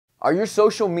Are your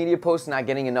social media posts not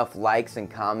getting enough likes and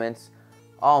comments?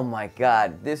 Oh my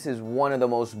God, this is one of the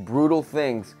most brutal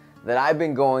things that I've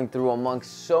been going through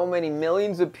amongst so many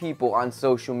millions of people on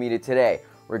social media today.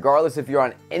 Regardless if you're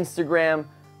on Instagram,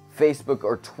 Facebook,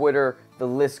 or Twitter, the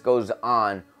list goes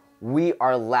on. We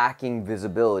are lacking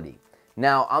visibility.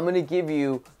 Now, I'm gonna give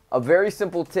you a very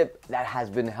simple tip that has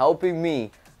been helping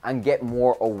me on get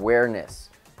more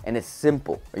awareness. And it's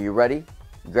simple. Are you ready?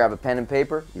 Grab a pen and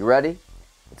paper. You ready?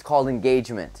 It's called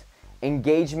engagement.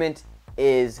 Engagement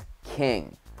is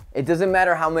king. It doesn't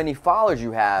matter how many followers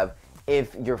you have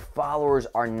if your followers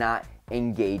are not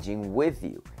engaging with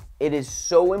you. It is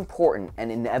so important and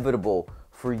inevitable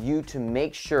for you to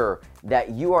make sure that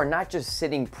you are not just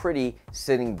sitting pretty,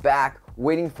 sitting back,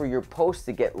 waiting for your post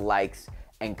to get likes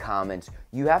and comments.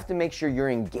 You have to make sure you're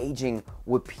engaging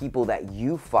with people that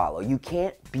you follow. You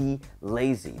can't be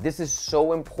lazy. This is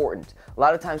so important. A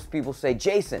lot of times people say,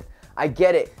 Jason, I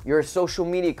get it, you're a social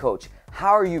media coach. How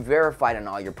are you verified on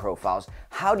all your profiles?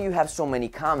 How do you have so many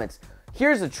comments?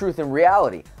 Here's the truth and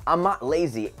reality. I'm not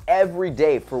lazy. Every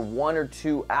day for 1 or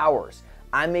 2 hours,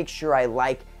 I make sure I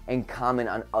like and comment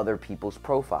on other people's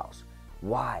profiles.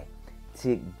 Why?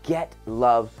 To get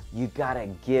love, you gotta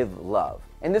give love.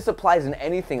 And this applies in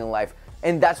anything in life.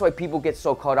 And that's why people get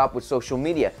so caught up with social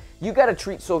media. You gotta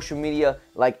treat social media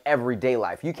like everyday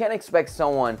life. You can't expect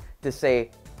someone to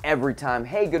say every time,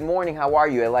 hey, good morning, how are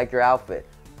you? I like your outfit.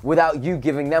 Without you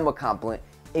giving them a compliment.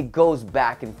 It goes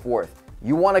back and forth.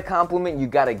 You want a compliment, you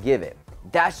gotta give it.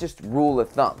 That's just rule of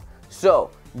thumb.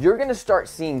 So you're gonna start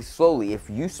seeing slowly, if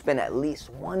you spend at least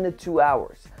 1 to 2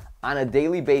 hours on a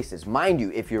daily basis, mind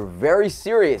you, if you're very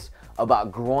serious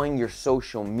about growing your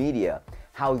social media,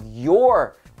 how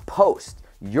your post,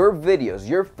 your videos,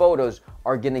 your photos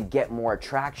are gonna get more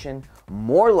attraction,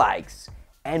 more likes,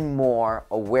 and more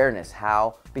awareness.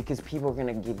 How? Because people are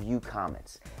gonna give you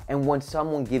comments. And when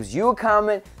someone gives you a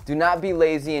comment, do not be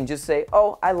lazy and just say,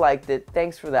 oh, I liked it.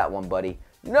 Thanks for that one, buddy.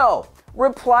 No,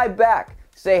 reply back.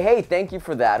 Say, hey, thank you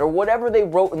for that. Or whatever they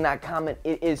wrote in that comment.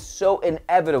 It is so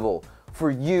inevitable for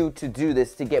you to do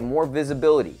this to get more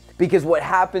visibility. Because what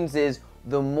happens is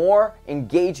the more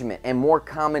engagement and more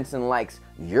comments and likes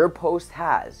your post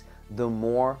has, the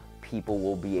more people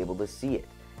will be able to see it.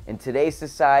 In today's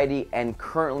society and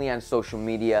currently on social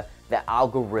media, the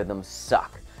algorithms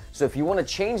suck. So if you want to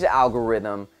change the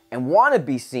algorithm and want to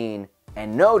be seen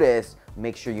and noticed,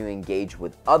 make sure you engage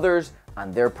with others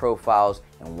on their profiles,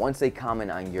 and once they comment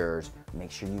on yours,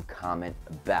 make sure you comment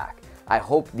back. I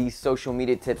hope these social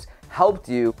media tips helped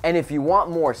you, and if you want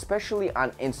more, especially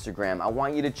on Instagram, I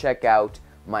want you to check out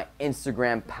my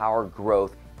Instagram Power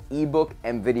Growth ebook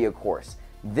and video course.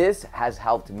 This has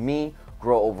helped me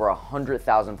grow over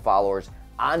 100,000 followers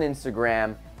on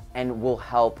Instagram and will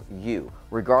help you,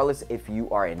 regardless if you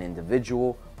are an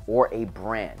individual or a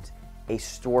brand, a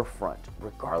storefront,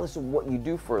 regardless of what you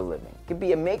do for a living. It could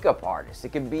be a makeup artist, it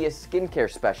could be a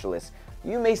skincare specialist.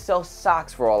 You may sell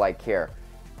socks for all I care.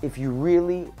 If you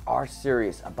really are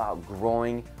serious about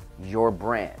growing your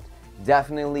brand,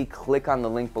 definitely click on the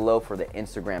link below for the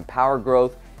Instagram Power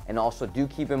Growth. And also do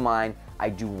keep in mind, I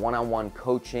do one-on-one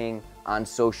coaching on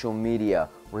social media,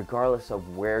 regardless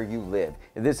of where you live.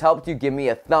 If this helped you, give me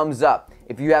a thumbs up.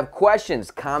 If you have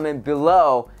questions, comment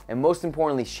below, and most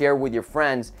importantly, share with your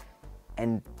friends.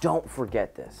 And don't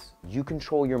forget this, you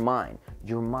control your mind.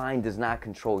 Your mind does not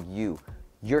control you.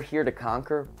 You're here to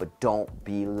conquer, but don't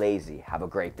be lazy. Have a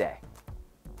great day.